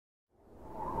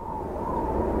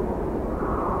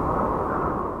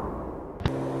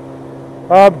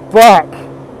Back.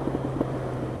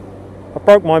 I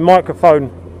broke my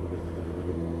microphone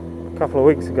a couple of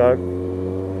weeks ago,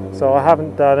 so I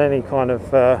haven't done any kind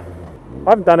of I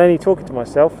haven't done any talking to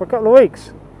myself for a couple of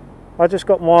weeks. I just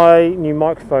got my new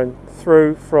microphone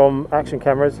through from Action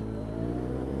Cameras.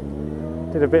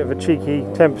 Did a bit of a cheeky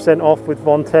 10% off with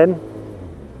Von 10,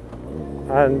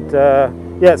 and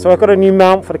yeah, so I got a new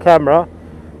mount for the camera,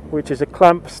 which is a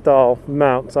clamp style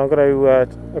mount. So I'm going to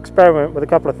experiment with a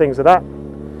couple of things of that,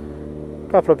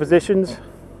 a couple of positions,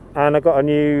 and I got a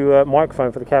new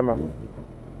microphone for the camera.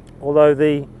 Although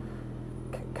the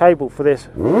cable for this,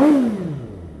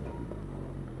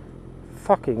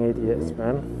 fucking idiots,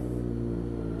 man.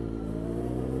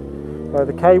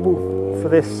 The cable for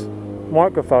this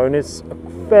microphone is a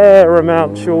fair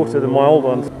amount shorter than my old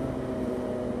ones.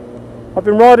 I've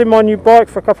been riding my new bike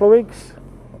for a couple of weeks,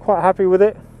 quite happy with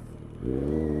it,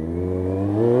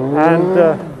 and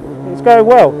it's going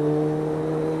well.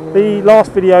 The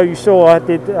last video you saw, I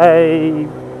did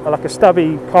like a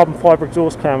stubby carbon fibre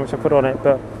exhaust cam which I put on it,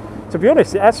 but to be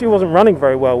honest, it actually wasn't running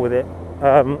very well with it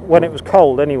when it was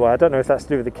cold anyway. I don't know if that's to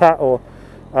do with the cat or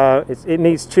it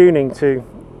needs tuning to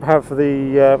have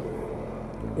the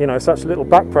you know, such little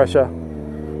back pressure.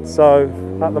 So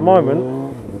at the moment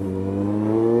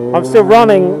I'm still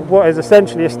running what is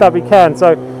essentially a stubby can.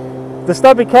 So the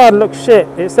stubby can looks shit.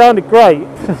 It sounded great,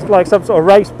 like some sort of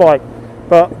race bike,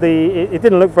 but it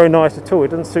didn't look very nice at all. It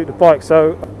doesn't suit the bike.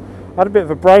 So I had a bit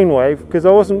of a brainwave because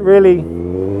I wasn't really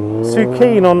too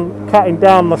keen on cutting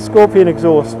down the Scorpion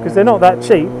exhaust because they're not that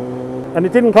cheap, and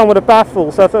it didn't come with a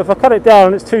baffle. So I thought if I cut it down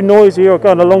and it's too noisy or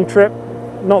go on a long trip,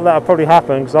 not that will probably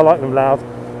happen because I like them loud,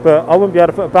 but I wouldn't be able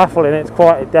to put a baffle in it to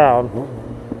quiet it down.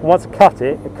 And once I cut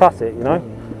it, you know.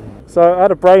 So I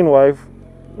had a brainwave,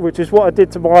 which is what I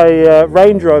did to my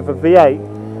Range Rover V8,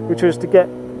 which was to get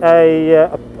a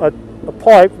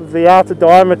pipe of the outer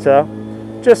diameter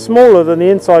just smaller than the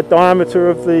inside diameter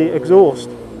of the exhaust.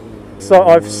 So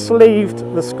I've sleeved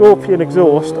the Scorpion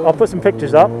exhaust. I'll put some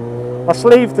pictures up. I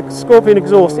sleeved the Scorpion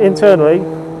exhaust internally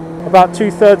about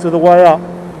 2/3 of the way up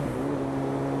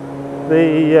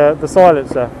the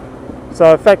silencer.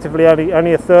 So effectively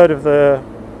only a third of the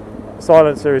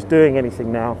silencer is doing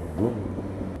anything now,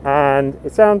 and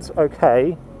it sounds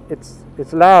okay. It's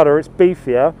louder, it's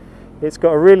beefier, it's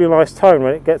got a really nice tone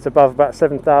when it gets above about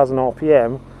 7,000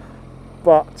 RPM,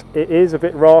 but it is a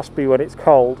bit raspy when it's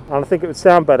cold, and I think it would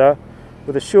sound better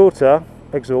with a shorter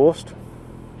exhaust,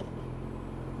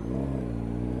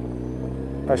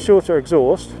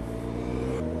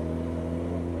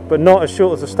 but not as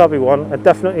short as the stubby one, and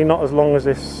definitely not as long as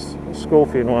this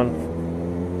Scorpion one.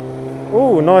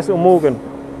 Oh, nice little Morgan.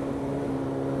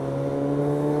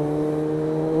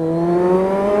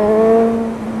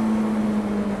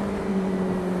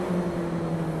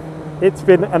 It's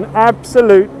been an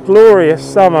absolute glorious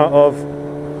summer of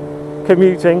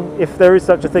commuting, if there is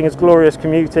such a thing as glorious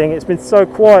commuting. It's been so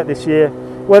quiet this year.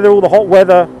 Whether all the hot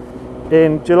weather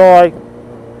in July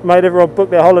made everyone book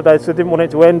their holidays, so they didn't want it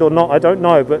to end or not, I don't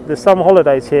know, but the summer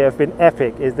holidays here have been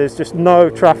epic. There's just no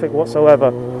traffic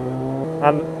whatsoever,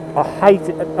 and I hate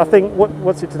it. I think,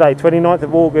 what's it today, 29th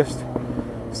of August,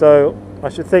 so I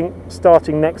should think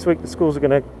starting next week the schools are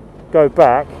going to go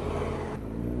back.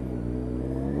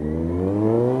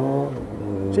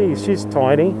 Geez, she's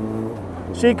tiny.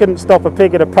 She couldn't stop a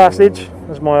pig in a passage,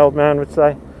 as my old man would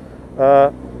say.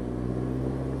 I'll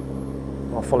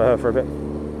follow her for a bit.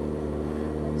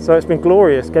 So it's been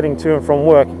glorious getting to and from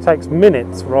work. It takes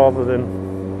minutes rather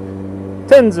than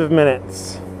tens of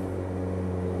minutes.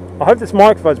 I hope this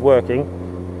microphone's working.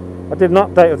 I did an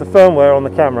update of the firmware on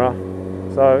the camera,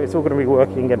 so it's all going to be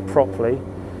working again properly.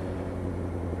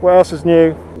 What else is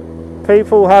new?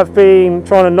 People have been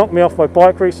trying to knock me off my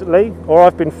bike recently, or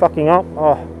I've been fucking up.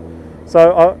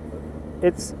 So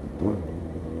it's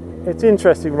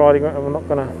interesting riding. I'm not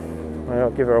gonna.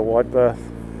 I'll give her a wide berth.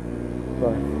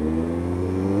 So,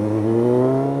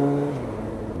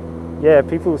 yeah,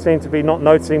 people seem to be not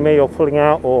noticing me or pulling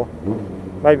out, or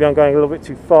maybe I'm going a little bit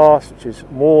too fast, which is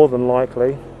more than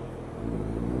likely.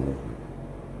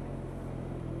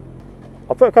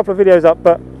 I'll put a couple of videos up,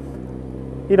 but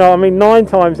you know, I mean, 9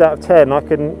 times out of 10 I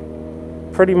can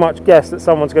pretty much guess that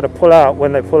someone's going to pull out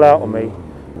when they pull out on me.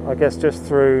 I guess just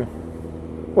through,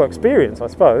 well, experience, I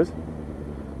suppose.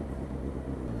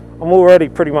 I'm already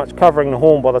pretty much covering the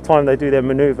horn by the time they do their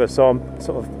manoeuvre, so I'm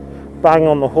sort of bang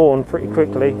on the horn pretty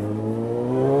quickly.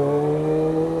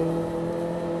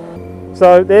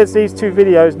 So there's these 2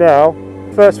 videos now.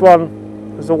 First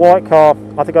one was a white car.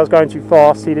 I think I was going too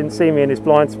fast. He didn't see me in his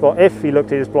blind spot. If he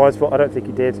looked at his blind spot, I don't think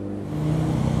he did.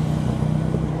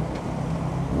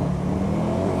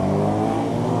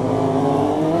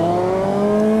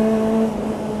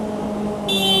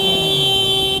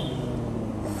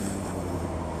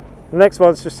 next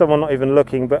one's just someone not even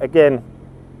looking, but again,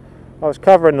 I was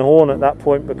covering the horn at that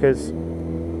point because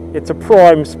it's a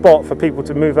prime spot for people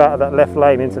to move out of that left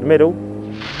lane into the middle.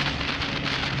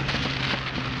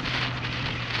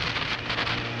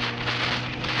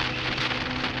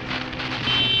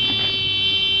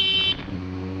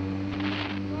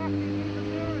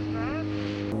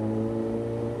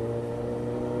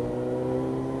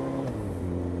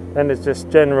 Then there's just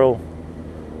general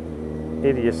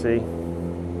idiocy.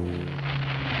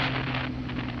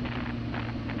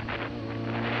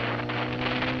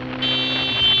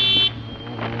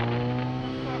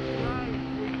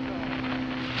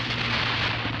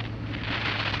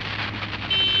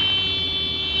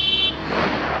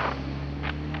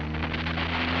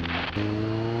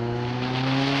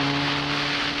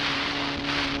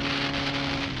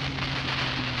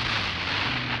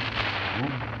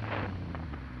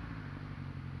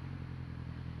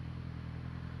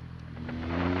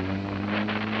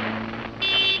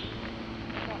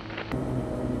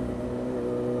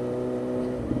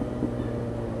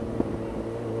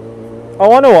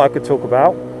 Oh, I know what I could talk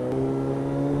about.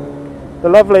 The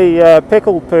lovely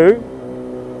Pickle Poo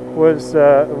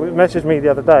messaged me the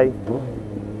other day.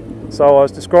 So I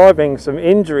was describing some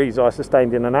injuries I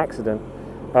sustained in an accident,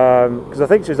 because I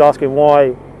think she was asking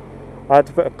why I had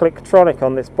to put a Clicktronic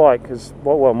on this bike, because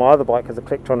well, my other bike has a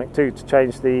Clicktronic too, to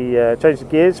change the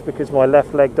gears, because my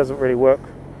left leg doesn't really work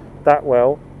that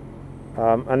well.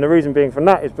 And the reason being from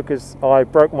that is because I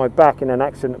broke my back in an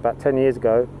accident about 10 years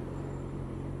ago,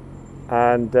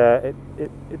 and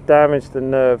it damaged the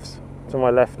nerves to my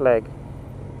left leg.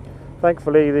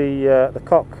 Thankfully the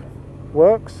cock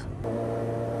works.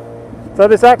 So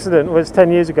this accident was 10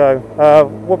 years ago.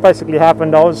 What basically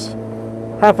happened, I was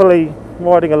happily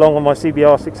riding along on my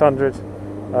CBR 600. It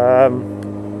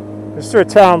was through a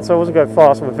town, so I wasn't going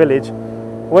fast, from a village.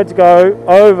 I went to go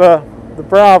over the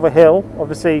brow of a hill,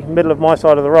 obviously middle of my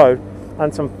side of the road,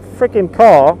 and some freaking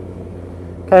car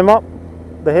came up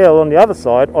the hill on the other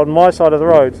side, on my side of the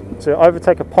road, to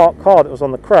overtake a parked car that was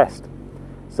on the crest.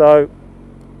 So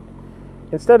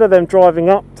instead of them driving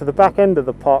up to the back end of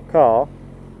the parked car,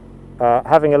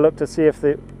 having a look to see if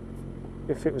it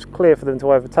was clear for them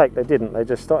to overtake, they didn't. They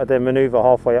just started their manoeuvre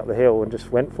halfway up the hill and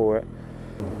just went for it.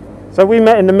 So we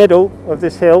met in the middle of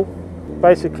this hill.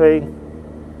 Basically,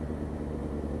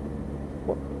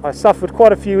 I suffered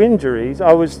quite a few injuries.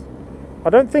 I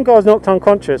don't think I was knocked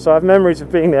unconscious. I have memories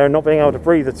of being there and not being able to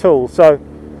breathe at all. So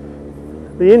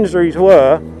the injuries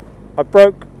were, I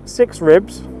broke 6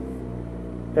 ribs,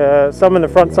 some in the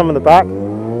front, some in the back.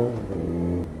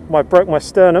 I broke my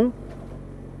sternum.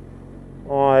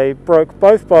 I broke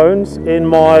both bones in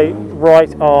my right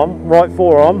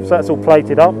forearm, so that's all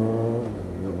plated up.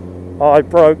 I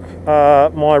broke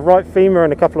my right femur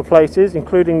in a couple of places,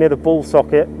 including near the ball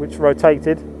socket, which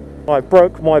rotated. I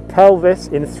broke my pelvis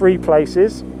in 3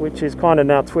 places, which is kind of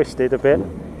now twisted a bit,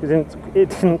 because it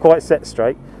didn't quite set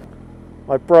straight.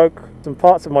 I broke some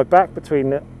parts of my back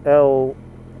between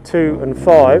L2 and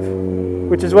 5,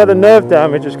 which is where the nerve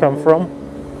damage has come from.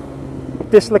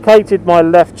 Dislocated my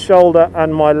left shoulder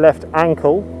and my left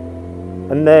ankle,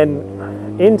 and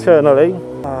then internally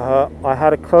I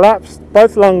had a collapse.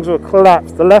 Both lungs were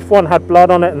collapsed. The left one had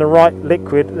blood on it and the right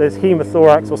liquid. There's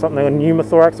hemothorax or something, or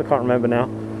pneumothorax, I can't remember now.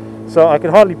 So I could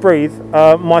hardly breathe.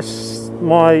 My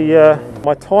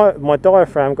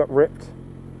diaphragm got ripped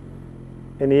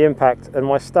in the impact, and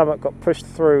my stomach got pushed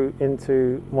through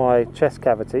into my chest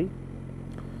cavity,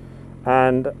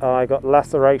 and I got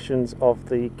lacerations of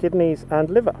the kidneys and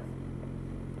liver.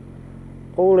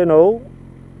 All in all,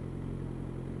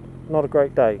 not a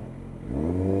great day.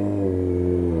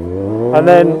 And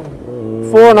then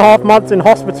 4.5 months in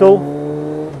hospital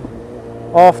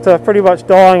after pretty much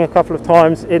dying a couple of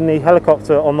times in the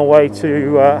helicopter on the way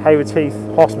to Haywards Heath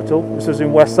Hospital. This was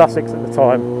in West Sussex at the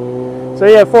time. So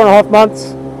yeah, 4.5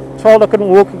 months, told I couldn't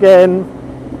walk again,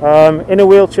 in a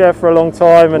wheelchair for a long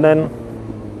time, and then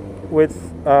with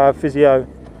physio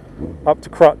up to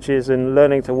crutches and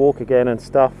learning to walk again and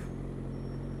stuff.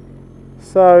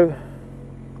 So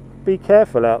be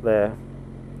careful out there.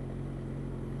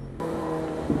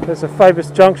 There's a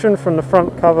famous junction from the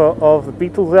front cover of the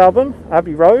Beatles album,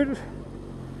 Abbey Road.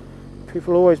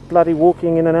 People always bloody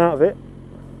walking in and out of it,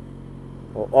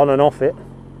 or on and off it.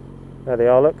 There they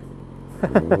are, look.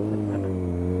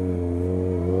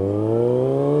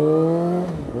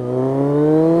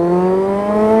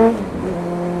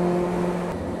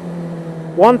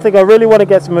 One thing I really want to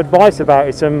get some advice about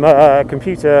is some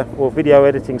computer or video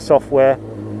editing software.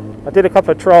 I did a couple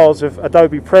of trials of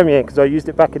Adobe Premiere because I used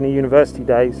it back in the university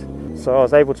days. So I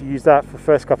was able to use that for the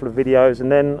first couple of videos,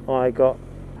 and then I got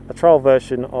a trial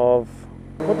version of,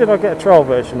 what did I get a trial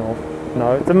version of?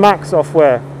 No, it's the Mac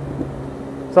software,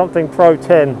 something Pro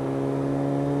 10.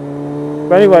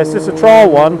 But anyway, it's just a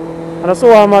trial one, and I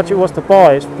saw how much it was to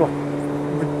buy. It's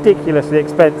ridiculously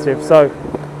expensive, so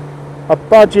a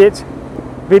budget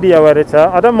video editor.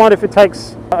 I don't mind if it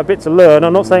takes a bit to learn.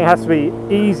 I'm not saying it has to be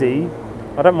easy.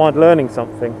 I don't mind learning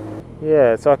something.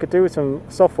 Yeah, so I could do with some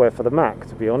software for the Mac,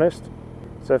 to be honest.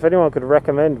 So if anyone could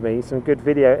recommend me some good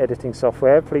video editing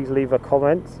software, please leave a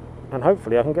comment, and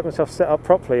hopefully I can get myself set up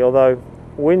properly. Although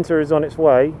winter is on its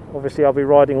way, obviously I'll be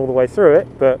riding all the way through it,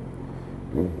 but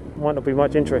might not be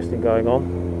much interesting going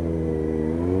on.